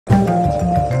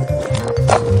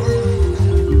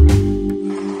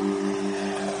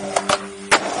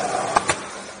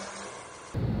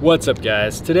What's up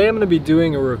guys? Today I'm going to be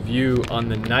doing a review on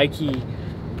the Nike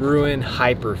Bruin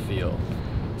Hyperfeel.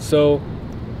 So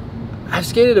I've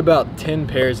skated about 10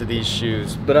 pairs of these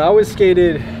shoes, but I always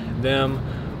skated them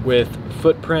with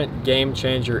Footprint Game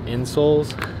Changer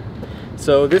insoles.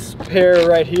 So this pair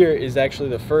right here is actually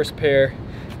the first pair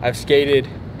I've skated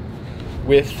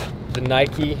with the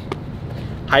Nike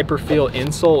Hyperfeel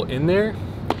insole in there,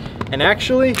 and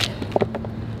actually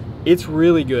it's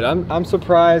really good. I'm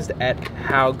surprised at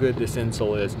how good this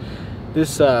insole is.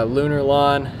 This Lunar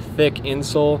Lawn thick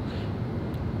insole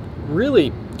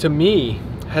really, to me,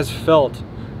 has felt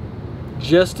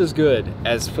just as good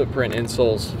as Footprint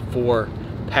insoles for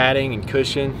padding and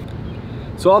cushion.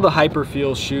 So all the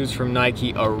Hyperfeel shoes from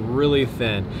Nike are really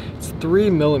thin. It's 3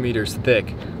 millimeters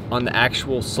thick on the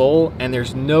actual sole, and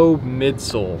there's no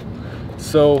midsole.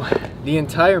 So the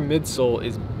entire midsole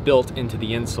is built into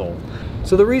the insole.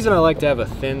 So the reason I like to have a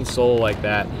thin sole like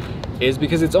that is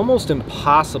because it's almost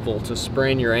impossible to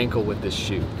sprain your ankle with this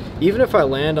shoe. Even if I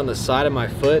land on the side of my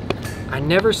foot, I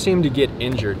never seem to get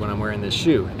injured when I'm wearing this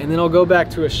shoe. And then I'll go back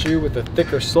to a shoe with a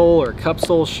thicker sole or cup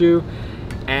sole shoe,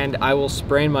 and I will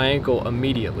sprain my ankle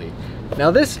immediately. Now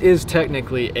this is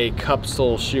technically a cup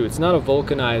sole shoe. It's not a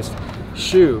vulcanized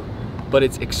shoe, but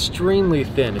it's extremely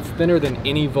thin. It's thinner than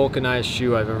any vulcanized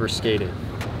shoe I've ever skated.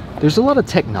 There's a lot of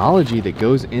technology that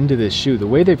goes into this shoe. The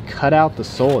way they've cut out the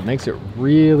sole, it makes it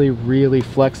really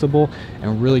flexible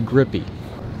and really grippy.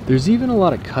 There's even a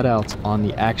lot of cutouts on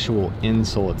the actual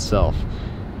insole itself.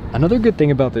 Another good thing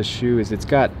about this shoe is it's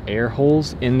got air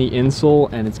holes in the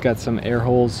insole, and it's got some air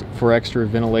holes for extra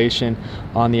ventilation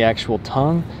on the actual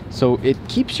tongue. So it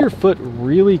keeps your foot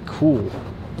really cool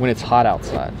when it's hot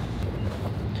outside.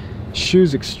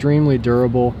 Shoe's extremely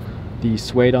durable. The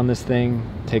suede on this thing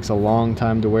takes a long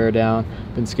time to wear down.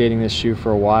 Been skating this shoe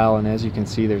for a while, and as you can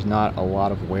see, there's not a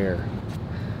lot of wear.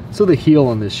 So the heel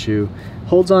on this shoe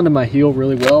holds onto my heel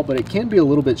really well, but it can be a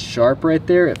little bit sharp right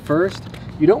there at first.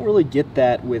 You don't really get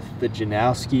that with the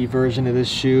Janowski version of this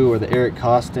shoe or the Eric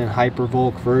Costin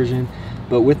Hypervolk version,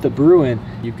 but with the Bruin,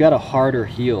 you've got a harder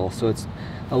heel, so it's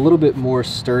a little bit more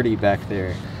sturdy back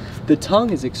there. The tongue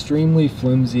is extremely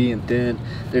flimsy and thin.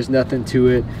 There's nothing to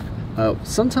it.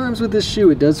 Sometimes with this shoe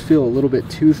it does feel a little bit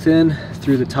too thin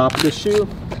through the top of the shoe.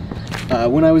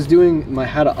 When I was doing my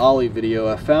how to ollie video,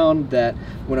 I found that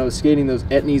when I was skating those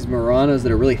Etnies Muranos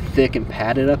that are really thick and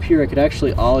padded up here, I could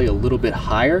actually ollie a little bit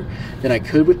higher than I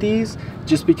could with these,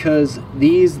 just because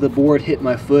these, the board hit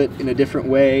my foot in a different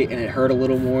way and it hurt a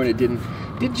little more, and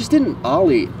it just didn't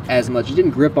ollie as much. It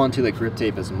didn't grip onto the grip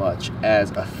tape as much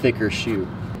as a thicker shoe.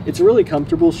 It's a really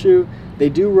comfortable shoe. They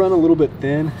do run a little bit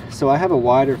thin, so I have a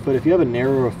wider foot. If you have a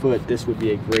narrower foot, this would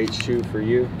be a great shoe for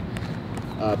you.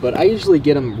 But I usually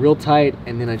get them real tight,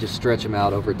 and then I just stretch them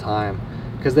out over time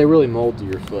because they really mold to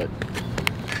your foot.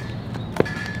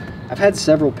 I've had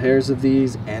several pairs of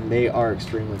these, and they are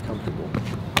extremely comfortable.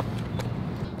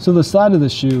 So the side of the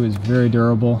shoe is very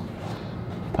durable.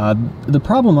 The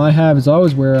problem I have is I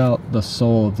always wear out the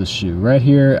sole of the shoe. Right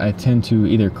here, I tend to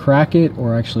either crack it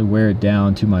or actually wear it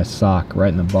down to my sock right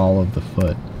in the ball of the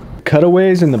foot.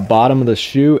 Cutaways in the bottom of the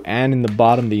shoe and in the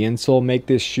bottom of the insole make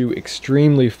this shoe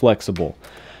extremely flexible.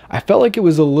 I felt like it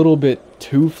was a little bit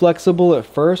too flexible at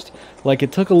first, like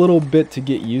it took a little bit to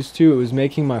get used to. It was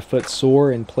making my foot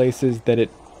sore in places that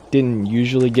it didn't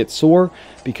usually get sore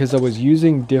because I was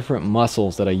using different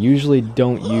muscles that I usually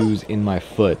don't use in my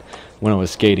foot when I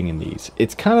was skating in these.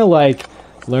 It's kind of like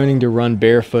learning to run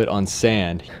barefoot on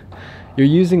sand. You're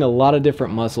using a lot of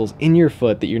different muscles in your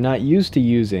foot that you're not used to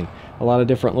using, a lot of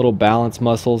different little balance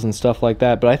muscles and stuff like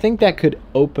that, but I think that could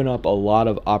open up a lot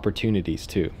of opportunities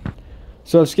too.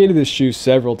 So I've skated this shoe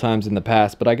several times in the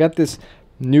past, but I got this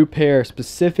new pair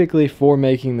specifically for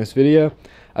making this video.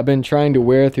 I've been trying to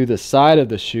wear through the side of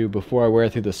the shoe before I wear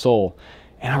through the sole,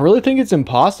 and I really think it's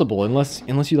impossible unless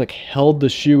you like held the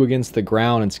shoe against the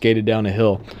ground and skated down a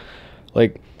hill.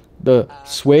 Like, the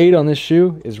suede on this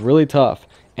shoe is really tough,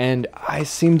 and I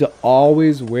seem to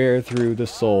always wear through the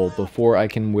sole before I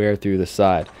can wear through the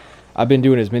side. I've been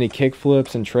doing as many kick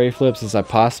flips and tray flips as I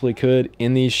possibly could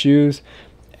in these shoes,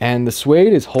 and the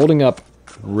suede is holding up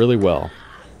really well.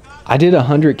 I did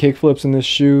 100 kick flips in this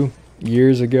shoe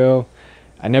years ago.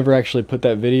 I never actually put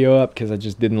that video up because I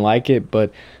just didn't like it,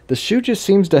 but the shoe just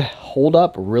seems to hold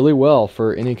up really well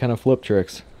for any kind of flip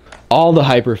tricks. All the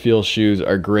Hyperfeel shoes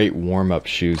are great warm-up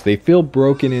shoes. They feel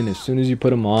broken in as soon as you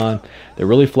put them on. They're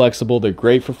really flexible. They're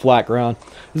great for flat ground.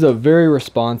 This is a very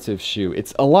responsive shoe.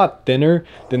 It's a lot thinner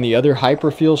than the other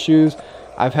Hyperfeel shoes.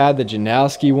 I've had the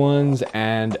Janowski ones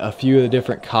and a few of the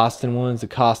different Costin ones, the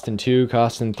Costin 2,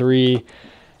 Costin 3,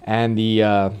 and the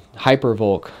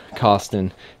Hypervolk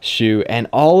Costin shoe, and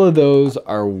all of those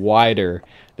are wider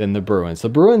than the Bruins. The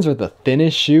Bruins are the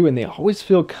thinnest shoe, and they always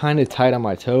feel kind of tight on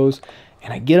my toes,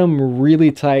 and I get them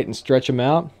really tight and stretch them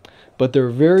out, but they're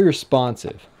very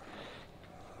responsive.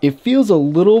 It feels a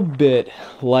little bit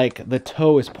like the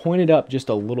toe is pointed up just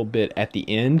a little bit at the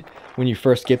end when you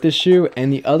first get this shoe,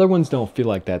 and the other ones don't feel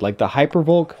like that. Like the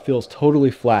Hypervolk feels totally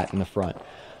flat in the front,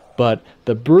 but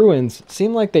the Bruins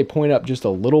seem like they point up just a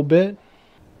little bit.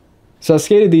 So I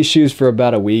skated these shoes for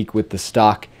about a week with the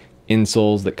stock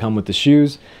insoles that come with the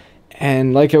shoes,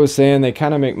 and like I was saying, they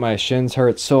kind of make my shins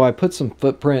hurt, so I put some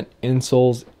footprint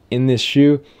insoles in this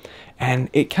shoe, and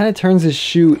it kind of turns this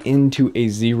shoe into a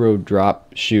zero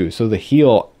drop shoe. So the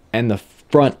heel and the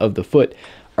front of the foot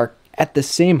are at the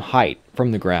same height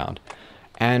from the ground,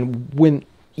 and when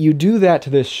you do that to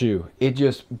this shoe, it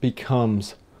just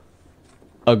becomes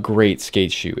a great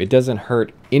skate shoe. It doesn't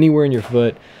hurt anywhere in your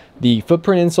foot. The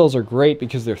footprint insoles are great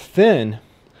because they're thin,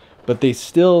 but they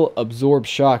still absorb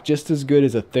shock just as good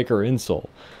as a thicker insole.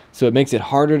 So it makes it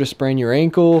harder to sprain your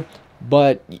ankle,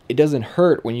 but it doesn't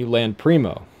hurt when you land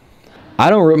primo.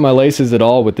 I don't rip my laces at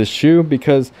all with this shoe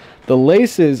because the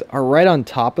laces are right on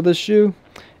top of the shoe,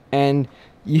 and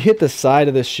you hit the side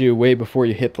of the shoe way before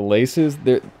you hit the laces.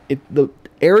 The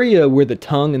area where the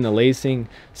tongue and the lacing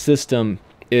system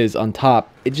is on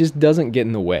top, it just doesn't get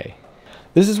in the way.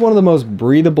 This is one of the most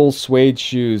breathable suede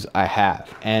shoes I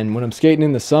have, and when I'm skating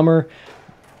in the summer,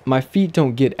 my feet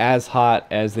don't get as hot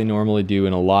as they normally do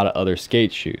in a lot of other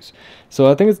skate shoes.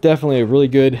 So I think it's definitely a really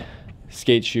good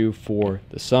skate shoe for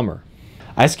the summer.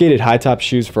 I skated high top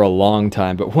shoes for a long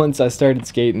time, but once I started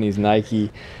skating these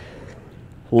Nike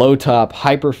low top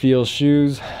Hyperfeel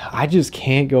shoes, I just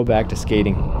can't go back to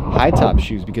skating high top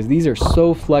shoes because these are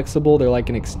so flexible. They're like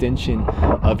an extension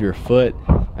of your foot.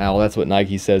 Well, that's what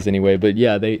Nike says anyway, but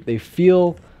yeah, they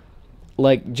feel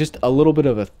like just a little bit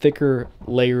of a thicker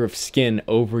layer of skin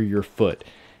over your foot.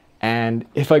 And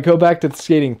if I go back to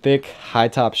skating thick high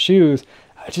top shoes,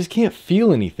 I just can't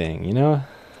feel anything, you know?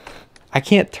 I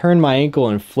can't turn my ankle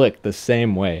and flick the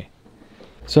same way.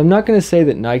 So I'm not going to say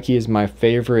that Nike is my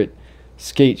favorite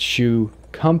skate shoe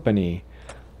company,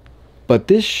 but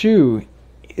this shoe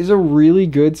is a really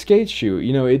good skate shoe.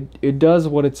 You know, it does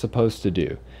what it's supposed to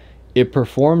do. It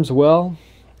performs well,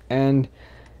 and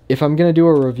if I'm going to do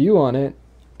a review on it,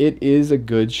 it is a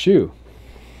good shoe.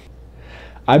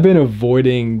 I've been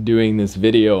avoiding doing this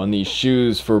video on these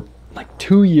shoes for like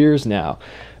 2 years now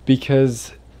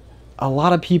because a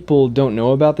lot of people don't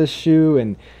know about this shoe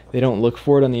and they don't look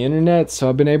for it on the internet. So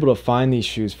I've been able to find these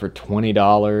shoes for $20,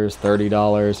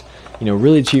 $30, you know,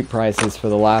 really cheap prices for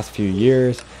the last few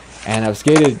years. And I've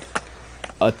skated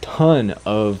a ton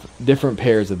of different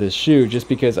pairs of this shoe just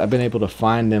because I've been able to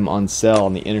find them on sale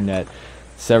on the internet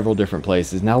several different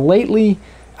places. Now lately,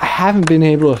 I haven't been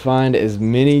able to find as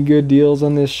many good deals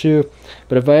on this shoe,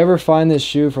 but if I ever find this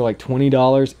shoe for like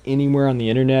 $20 anywhere on the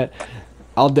internet,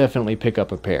 I'll definitely pick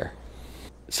up a pair.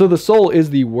 So the sole is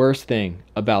the worst thing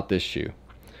about this shoe.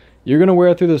 You're going to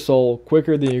wear through the sole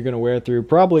quicker than you're going to wear through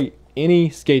probably any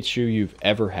skate shoe you've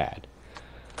ever had.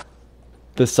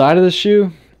 The side of the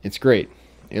shoe, it's great.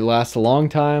 It lasts a long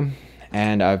time,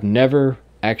 and I've never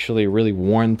actually really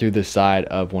worn through the side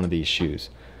of one of these shoes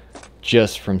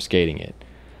just from skating it.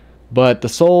 But the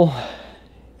sole,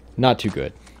 not too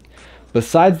good.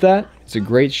 Besides that, it's a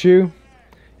great shoe.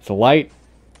 It's light,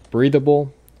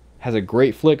 breathable, has a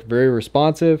great flick, very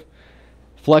responsive,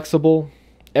 flexible,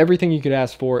 everything you could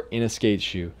ask for in a skate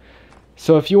shoe.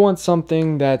 So if you want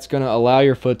something that's going to allow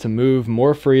your foot to move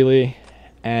more freely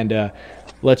and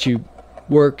let you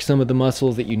work some of the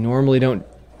muscles that you normally don't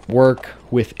work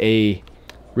with a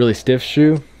really stiff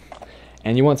shoe,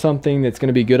 and you want something that's going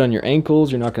to be good on your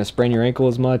ankles, you're not going to sprain your ankle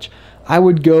as much, I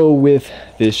would go with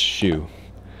this shoe.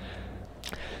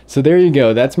 So there you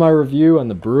go. That's my review on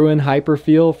the Bruin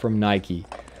Hyperfeel from Nike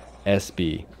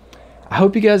SB. I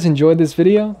hope you guys enjoyed this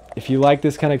video. If you like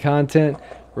this kind of content,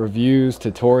 reviews,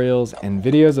 tutorials, and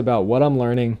videos about what I'm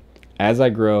learning as I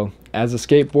grow as a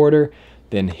skateboarder,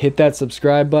 then hit that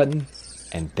subscribe button,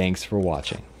 and thanks for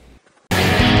watching.